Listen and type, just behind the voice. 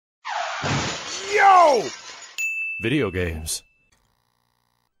Yo! Video games.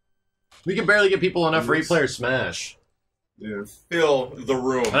 We can barely get people enough for 8-player Smash. Yeah. Fill the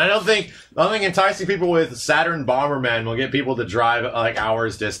room. And I don't think enticing people with Saturn Bomberman will get people to drive like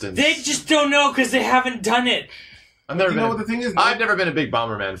hours distance. They just don't know because they haven't done it. I've never been. What the thing is? I've never been a big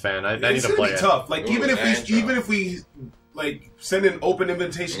Bomberman fan. I need to play it. It's gonna be tough. Like even if we like send an open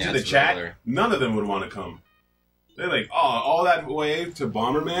invitation to the chat, none of them would want to come. They're like, oh, all that way to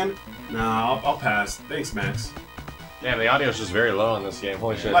Bomberman? Nah, I'll pass. Thanks, Max. Damn, the audio's just very low on this game.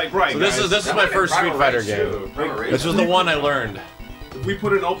 Holy shit! Like right. So this is my first Street Fighter game. This was the one I learned. If we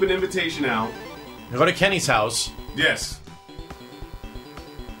put an open invitation out, go to Kenny's house. Yes.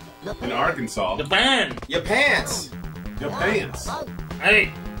 In Arkansas. Japan. Your pants. Your pants.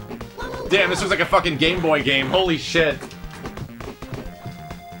 Hey. Damn, this was like a fucking Game Boy game. Holy shit.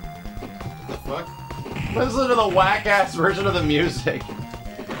 The fuck? Listen to the whack-ass version of the music.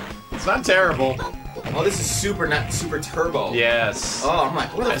 It's not terrible. Oh, this is not Super Turbo. Yes. Oh, I'm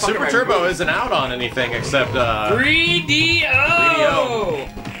like, what the fuck Super Turbo isn't out on anything except, 3DO! 3DO.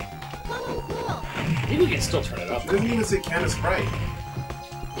 I think we can still turn it up. It doesn't even say can of Sprite.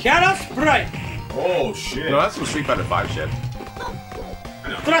 Can of Sprite! Oh, shit. No, that's some Street Fighter 5 shit. I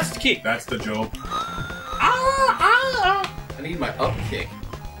know. Thrust kick. That's the joke. I need my up kick.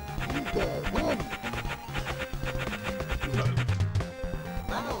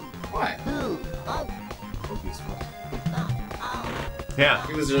 What? Yeah,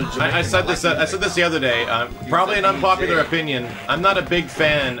 He was I said this the other day. Probably an unpopular opinion. I'm not a big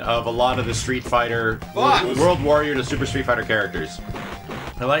fan of a lot of the Street Fighter, World Warrior to Super Street Fighter characters.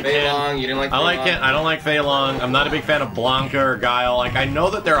 I like Ken. You didn't like I like Ken. I don't like Fei Long. I'm not a big fan of Blanca or Guile. Like, I know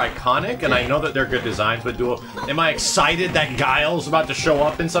that they're iconic and I know that they're good designs, but am I excited that Guile's about to show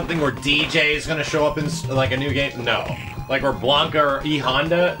up in something, or DJ is going to show up in like a new game? No. Like, or Blanca or E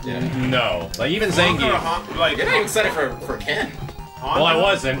Honda? Yeah. No. Like, even Zangief. Like, you're not excited for Ken. Well, I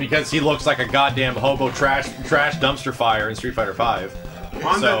wasn't, because he looks like a goddamn hobo trash dumpster fire in Street Fighter 5.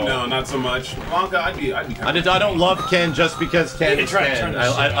 Honda, no, not so much. Blanca, I'd be kind of... I don't love Ken just because Ken is Ken.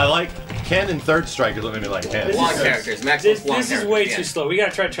 I like Ken in Third Strike is what made me like Ken. Blonde characters, This is way too slow. We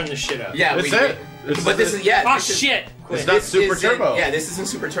gotta try to turn this shit up. Yeah, that's it. But this is, yeah. Oh, shit! It's not Super Turbo. Yeah, this isn't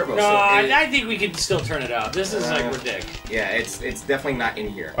Super Turbo. No, so I think we can still turn it up. This is like ridiculous. Yeah, it's definitely not in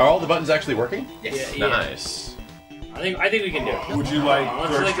here. Are all the buttons actually working? Yes. Yeah. Nice. I think we can do it. Would you like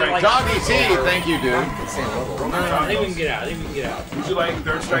Third Strike? Doggy T, thank you, dude. No, I think we can get out. Would you like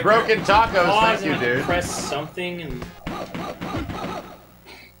Third Strike? Broken Tacos, Pause thank you, dude. Press something and...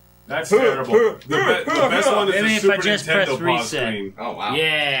 That's terrible. The best one is the Super Nintendo pause screen. Oh, wow.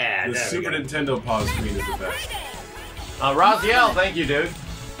 Yeah, the Super Nintendo pause screen is the best. Raziel, thank you, dude.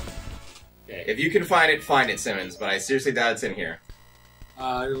 Okay. If you can find it, Simmons, but I seriously doubt it's in here.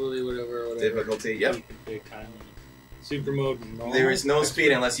 Whatever. Difficulty, yep. Super mode. Normal. There is no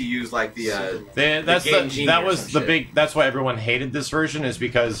speed unless you use like That's why everyone hated this version, is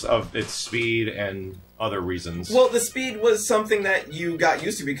because of its speed and other reasons. Well, the speed was something that you got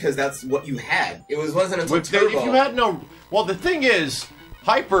used to because that's what you had. It wasn't until Turbo. If you had no... Well, the thing is,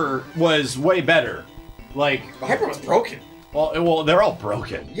 Hyper was way better. Like... Hyper was broken. Well, they're all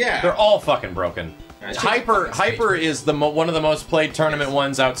broken. Yeah. They're all fucking broken. Hyper is one of the most played tournament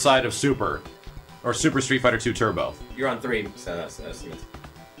ones outside of Super. Or Super Street Fighter 2 Turbo. You're on 3, so that's You're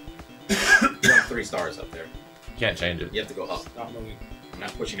on 3 stars up there. Can't change it. You have to go up. I'm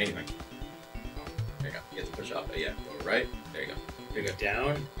not pushing anything. There you go. You have to push up. Yeah. Go right. There you go. There you go.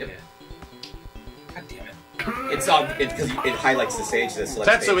 Down? Yep. Yeah. God damn it. It's all because it highlights the stage. The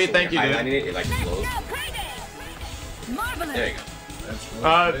select Tetsui, stage, thank you, dude. It like flows. There you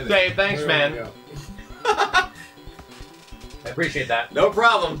go. Dave, thanks, man. I appreciate that. No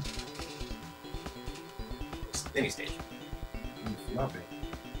problem. Any stage.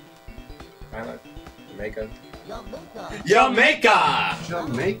 Jamaica.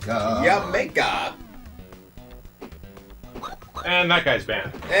 And that guy's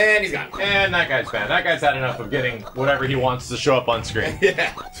banned. And he's gone. And that guy's banned. That guy's had enough of getting whatever he wants to show up on screen.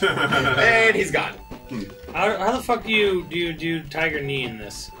 Yeah. And he's gone. How the fuck do you do Tiger Knee in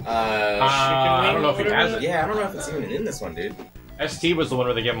this? I don't know if he has it. Yeah, I don't know if it's even in this one, dude. ST was the one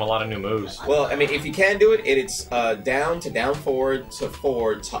where they gave him a lot of new moves. Well, I mean, if you can do it, it's down to down forward to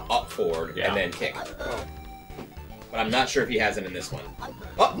up forward, and then kick. But I'm not sure if he has it in this one.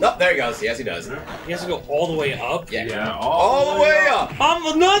 Oh, no, there he goes. Yes, he does. He has to go all the way up? Yeah, all the way up.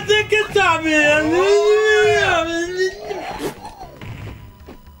 I'm not thinking time, man.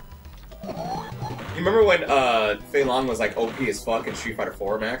 You remember when Fei Long was like OP as fuck in Street Fighter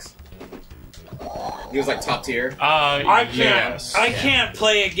 4, Max? He was like top tier. I can't. Yes. I can't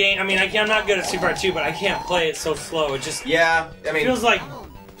play a game. I mean, I'm not good at Super Mario 2, but I can't play it so slow. It just Yeah, I mean, feels like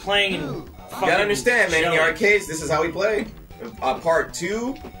playing in. you gotta understand, man. In the jelly. arcades, this is how we play. Part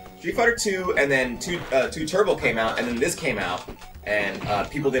 2, Street Fighter 2, and then 2 Turbo came out, and then this came out, and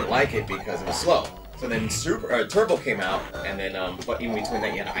people didn't like it because it was slow. So then Turbo came out, and then but in between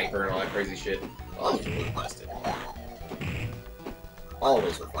that you had Hyper and all that crazy shit. All those were really busted. All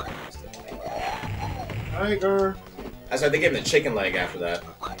those were fucking busted. Tiger. That's why they gave him the chicken leg after that.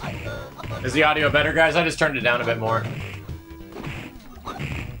 Is the audio better, guys? I just turned it down a bit more.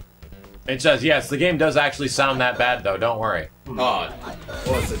 It says, yes, the game does actually sound that bad, though. Don't worry. Oh,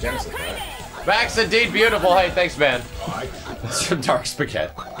 well, it's the Genesis, right? Facts indeed beautiful. Hey, thanks, man. That's from Dark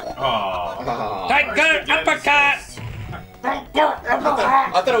Spaghetti. Oh. Tiger uppercut!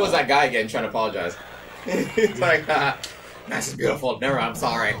 I thought it was that guy again trying to apologize. He's like, this is beautiful. Never, I'm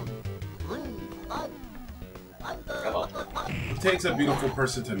sorry. It takes a beautiful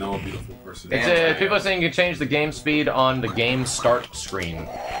person to know a beautiful person. People are saying you can change the game speed on the game start screen.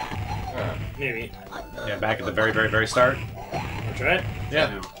 Maybe. Yeah, back at the very, very, very start. Try it.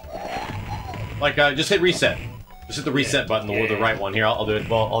 Yeah. Like, just hit reset. Just hit the reset button, the right one. Here, I'll do it.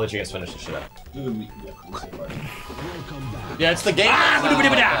 Well, I'll let you guys finish this shit up. Yeah, it's the game.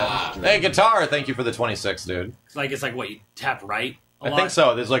 Hey, Guitar, thank you for the 26, dude. It's like what, you tap right? I think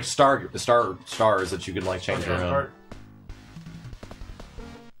so. There's like stars that you can like change around.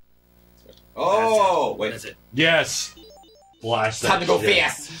 Oh, wait. That's it. Yes. Blast that Time to go shit.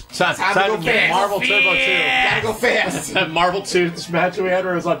 fast. Time to go fast. Marvel Turbo 2. Gotta go fast. That Marvel 2 match we had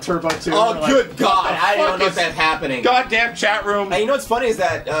where it was on Turbo 2. Oh, Like, good God. I didn't fuck know is- that's happening. Goddamn chat room. And you know what's funny is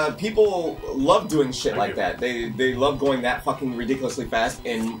that people love doing shit like that. They love going that fucking ridiculously fast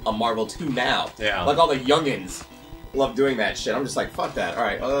in a Marvel 2 now. Yeah. Like all the youngins love doing that shit. I'm just like, fuck that.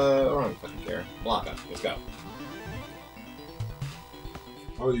 Alright, I don't fucking care. Blanca, let's go.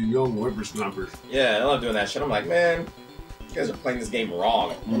 Oh, you young whippersnappers. Yeah, I love doing that shit. I'm like, man, you guys are playing this game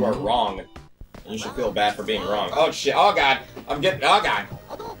wrong. You are wrong. And you should feel bad for being wrong. Oh shit, oh god. I'm getting, oh god.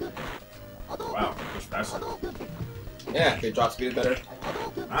 Wow, that's faster. Yeah, okay, drop speed is better.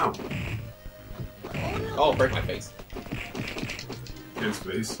 Wow. Oh, break my face. Kid's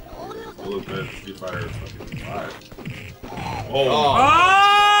face. A little bit. Street Fighter fucking 5. Oh.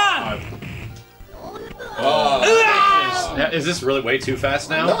 Ah! Oh. Is this really way too fast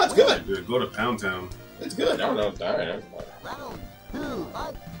now? No, it's good. Dude, go to Pound Town. It's good. I don't know. Alright.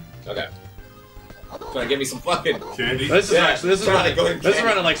 Okay. Trying to give me some fucking Candy. This is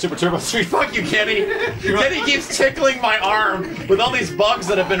running like Super Turbo 3. Fuck you, Kenny. Kenny keeps tickling my arm with all these bugs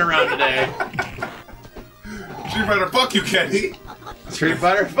that have been around today. Street Fighter, fuck you, Kenny. Street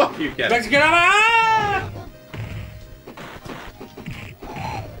Fighter, fuck you, Kenny. Let's get up!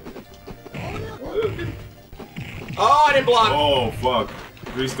 Oh, I didn't block. Oh, fuck.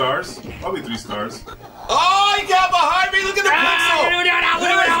 3 stars? Probably 3 stars. Oh, he got behind me. Look at the pixel.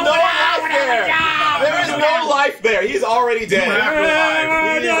 There is no life there. There is no life there. He's already dead. You have no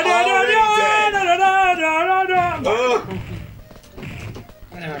life. He is already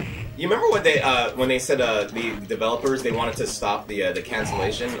dead. You remember when they said the developers they wanted to stop the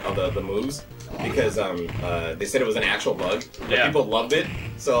cancellation of the moves because they said it was an actual bug. Yeah. People loved it,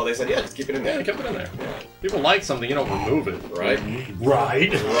 so they said yeah, just keep it in there. Yeah, keep it in there. People like something, you don't remove it. Right.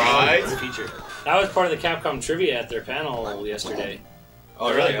 Right. Feature. That was part of the Capcom trivia at their panel yesterday.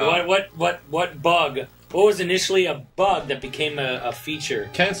 Oh really? What bug? What was initially a bug that became a feature?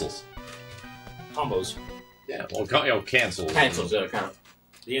 Cancels. Combos. Yeah, well, cancel. Cancels count.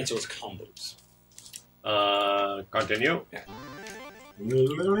 The answer was combos. Continue. Yeah.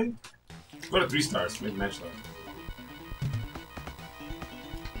 Literally? Go to 3 stars. Maybe next time.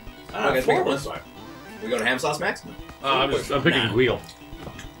 Okay, pick one. We go to ham sauce, Max? I'm picking wheel.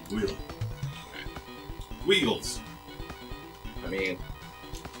 Wheel. Wheels. I mean,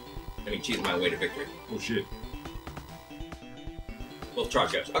 cheese my way to victory. Oh shit. Little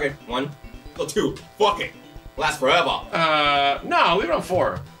charge guys. Okay, 1, little 2. Fuck it. Last forever. No, leave it on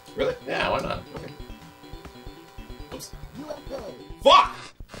 4. Really? Yeah, why not? Okay. Oops. Fuck!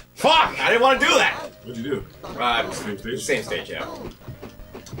 Fuck! I didn't want to do that! What'd you do? Same stage? Same stage, yeah.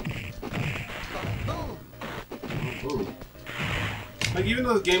 Ooh. Like, even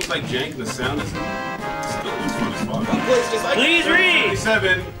though the game's like jank, the sound is still fun as fuck. Please read!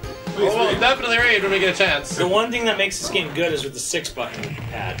 77. Please We'll read. definitely read when we get a chance. The one thing that makes this game good is with the 6-button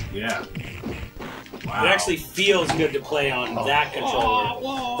pad. Yeah. Wow. It actually feels good to play on that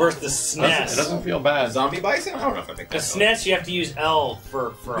controller versus the SNES. It doesn't feel bad. Zombie Bison? I don't know if I think The that's SNES, you have to use L for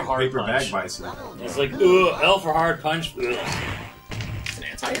a hard Paper punch. bag bison. It's like, ugh, L for hard punch. Ugh. It's an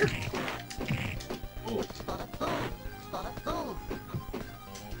anti-air?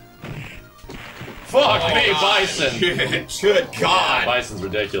 Fuck me, Bison. Good God. Bison's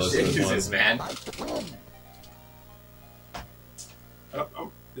ridiculous. in this one. Jesus, man.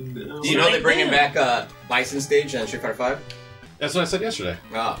 Do Do you know they're bringing back Bison stage on Street Fighter 5? That's what I said yesterday.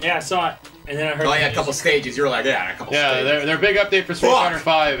 Oh. Yeah, I saw it. And then I heard. Oh, yeah, a couple stages. You were like, yeah, a couple stages. Yeah, their big update for Street Fighter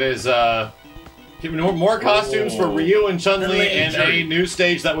 5 is giving more costumes for Ryu and Chun-Li and a new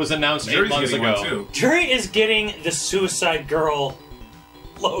stage that was announced 8 months ago. Jury is getting the Suicide Girl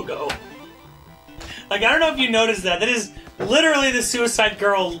logo. Like, I don't know if you noticed that. That is literally the Suicide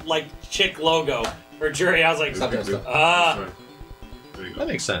Girl, like, chick logo for Jury. I was like, That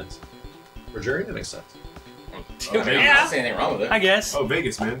makes sense. For Jury, that makes sense. I mean, I'm not saying anything wrong with it. I guess. Oh,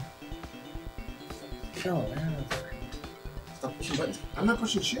 Vegas, man. Stop pushing buttons. I'm not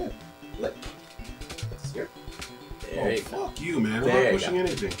pushing shit. There Oh, you go. fuck you, man. I'm There not you pushing go.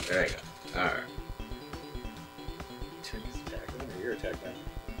 anything. There you go. Alright. Turn his attack. Or your attack now.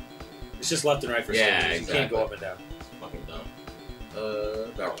 It's just left and right for Yeah, stages. You can't exactly. go up and down. Fucking dumb.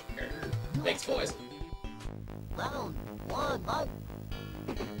 Barrel. Thanks, boys.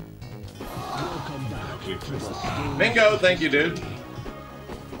 Bingo, thank you, dude.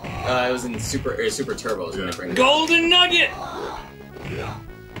 It was in Super Turbo. Was when they bring it. Golden Nugget!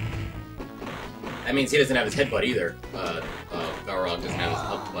 That means he doesn't have his headbutt either. Balrog doesn't have his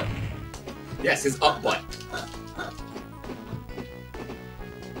up butt. Yes, his up butt.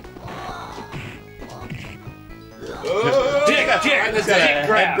 Dick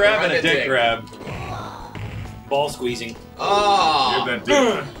grab. Grab and a dick grab. Ball squeezing. Oh! That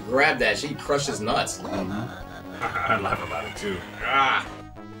dude. Grab that. She crushed his nuts. I laugh about it too. Ah!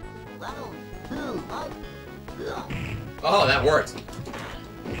 Oh, that worked.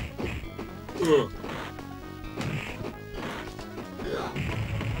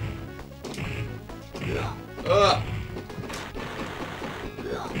 Ugh.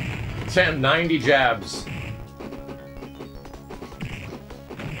 Sam, 90 jabs.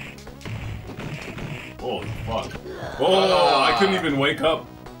 Holy fuck. Oh, I couldn't even wake up.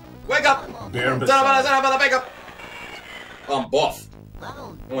 Wake up! Bare Wake up! Oh, I'm buff.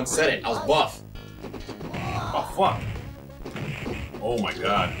 No one said it. I was buff. Oh, fuck. Oh my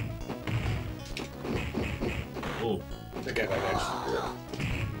god. Oh. Okay,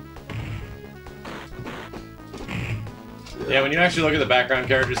 Yeah, when you actually look at the background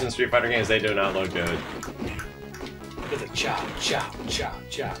characters in Street Fighter games, they do not look good. It's like chop, chop, chop,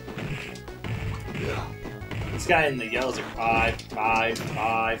 chop. This guy in the yellows like 5, 5,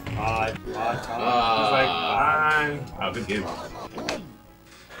 5, 5, 5, 5. He's like, oh, good game.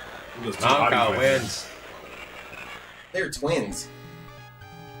 Namco wins. They're twins.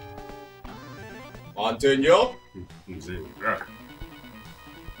 Continue.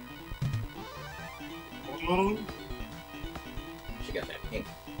 She got that pink.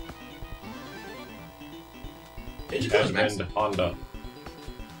 Did you go to Max? And Honda.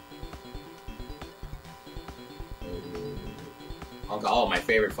 Oh, my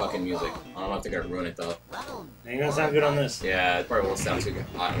favorite fucking music. I don't know if they're gonna ruin it though. Ain't gonna sound good on this. Yeah, it probably won't sound too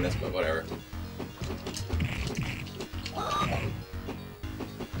hot on this, but whatever.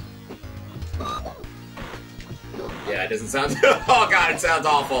 Yeah, it doesn't sound. Oh god, it sounds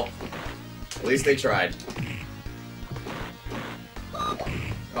awful. At least they tried.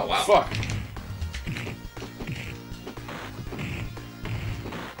 Oh wow. Fuck.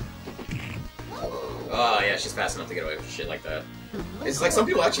 Oh yeah, she's fast enough to get away with shit like that. It's like some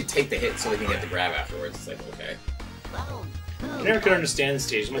people actually take the hit so they can get the grab afterwards. It's like, okay. I never could understand the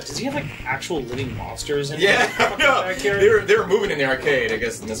stage. I'm like, does he have like actual living monsters in Yeah, his no, backyard? they were moving in the arcade. I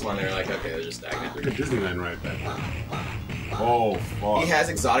guess in this one they're like, okay, they're just stagnant. Look at Disneyland right there. Oh, fuck. He has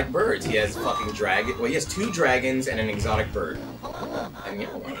exotic birds. He has fucking dragon. Well, he has 2 dragons and an exotic bird. And yeah,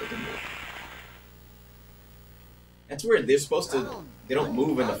 that's weird. They're supposed to. They don't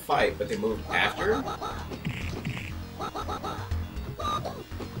move in the fight, but they move after. In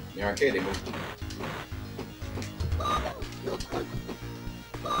the arcade, they move.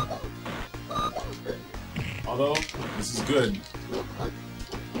 Although, this is good.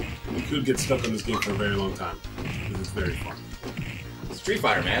 You could get stuck on this game for a very long time. Because it's very fun. Street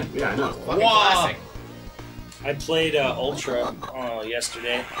Fighter, man. Yeah, I know. Fucking classic. I played Ultra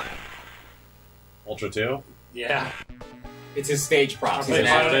yesterday. Ultra 2? Yeah. It's his stage props. I He's played an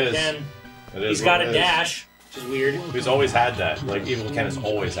Pilot actor. It is. Ken. It is He's what got it a is. dash, which is weird. He's always had that. Like, Evil Ken has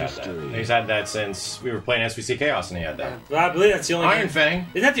always had that. He's had that since we were playing SVC Chaos and he had that. But I believe that's the only Iron game. Fang.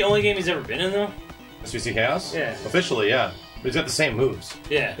 Isn't that the only game he's ever been in, though? SVC Chaos? Yeah. Officially, yeah. But he's got the same moves.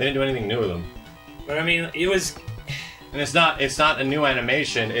 Yeah. They didn't do anything new with them. But I mean, it was... And it's not a new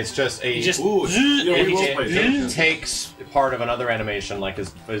animation, it's just a... He just... Ooh, yeah, we will play that. It takes part of another animation, like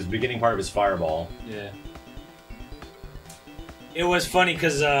his beginning part of his fireball. Yeah. It was funny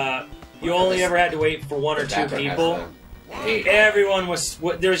because you only ever had to wait for one or two people. Everyone was...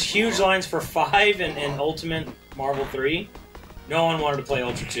 There was huge lines for 5 and Ultimate Marvel 3. No one wanted to play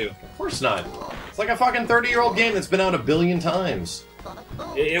Ultra 2. Of course not. It's like a fucking 30-year-old game that's been out 1 billion times.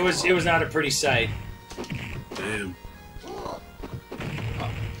 It was not a pretty sight. Damn.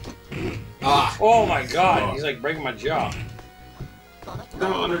 Oh my god, he's like breaking my jaw.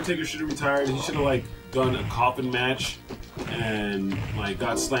 No, Undertaker should have retired. He should have like done a coffin match and like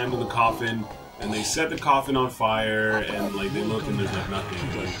got slammed in the coffin and they set the coffin on fire and like they look and there's like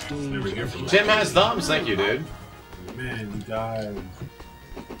nothing. Like never hear from him. Jim has thumbs, thank you, dude. Man, you died.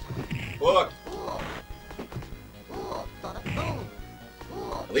 Look.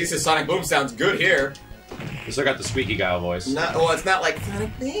 At least his Sonic Boom sounds good here. You still got the squeaky guy voice. Well, it's not like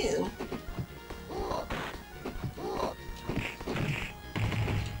Sonic Boom.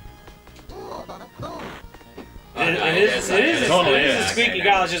 It is a squeaky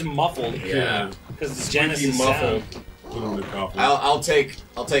guy that's just muffled. Yeah. Because it's Genesis muffled. Put him in the coffin. I'll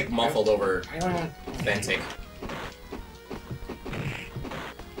take muffled over authentic.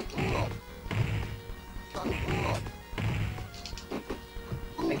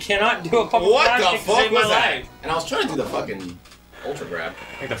 I cannot do a fucking What flash the kick to fuck save my was that? life. And I was trying to do the fucking ultra grab.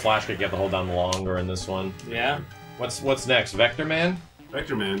 I think the flash kick you have to hold down longer in this one. Yeah. What's next? Vector Man?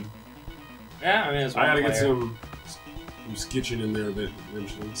 Vector Man. Yeah, I mean, it's one I gotta get player. some skitching in there a bit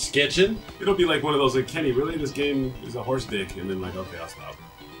eventually. Skitching? It'll be like one of those like, Kenny, really? This game is a horse dick, and then like, okay, I'll stop.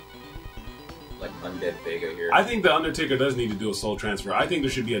 Like Undead Vega here. I think the Undertaker does need to do a soul transfer. I think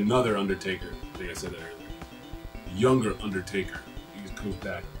there should be another Undertaker. I think I said that earlier. A younger Undertaker. He just comes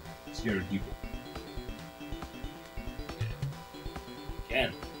back, scaring people.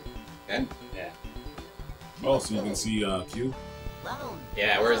 Ken. Ken? Yeah. Oh, so you can see Q?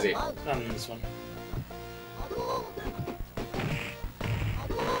 Yeah, where is he? Not in this one.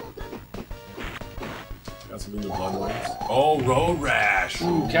 Castlevania Bloodlines. Oh, Road Rash!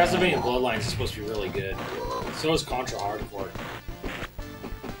 Ooh, Castlevania Bloodlines is supposed to be really good. So is Contra Hardcore.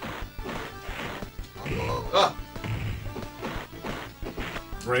 Ah.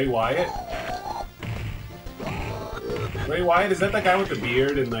 Bray Wyatt? Bray Wyatt, is that that guy with the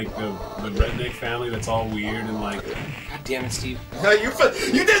beard and like the redneck family that's all weird and like... God damn it, Steve.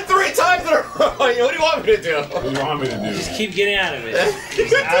 You did 3 times in a row! What do you want me to do? What do you want me to do? Just keep getting out of it.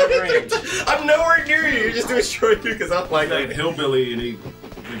 He's out of range. I'm nowhere near you. You're just doing short because I'm like That hillbilly and he...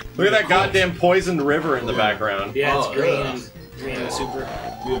 Look at that goddamn poisoned river in the background. Yeah, it's Oh, green and super.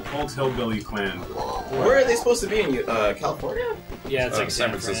 The Occult Hillbilly Clan. Where are they supposed to be in California? Yeah, it's like San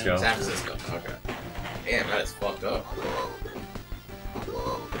Francisco. San Francisco. Okay. Damn, that is fucked up.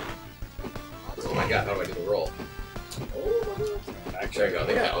 Oh my god, how do I do the roll? Oh, there you go.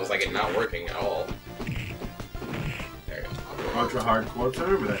 Yeah, it was like it not working at all. There you go. Ultra Hardcore. I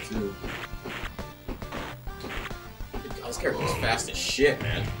remember that too. This character was fast as shit,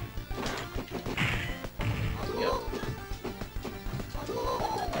 man. Yep.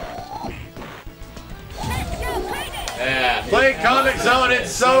 Yeah. Play Comic Zone, it's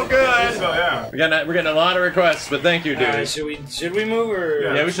so good! So, yeah. We're getting a lot of requests, but thank you, dude. Should we move or?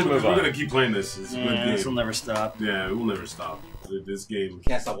 Yeah, we should move on. We're gonna keep playing this. It's a good game. This will never stop. Yeah, it will never stop. This game.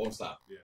 Can't stop, won't stop. Yeah.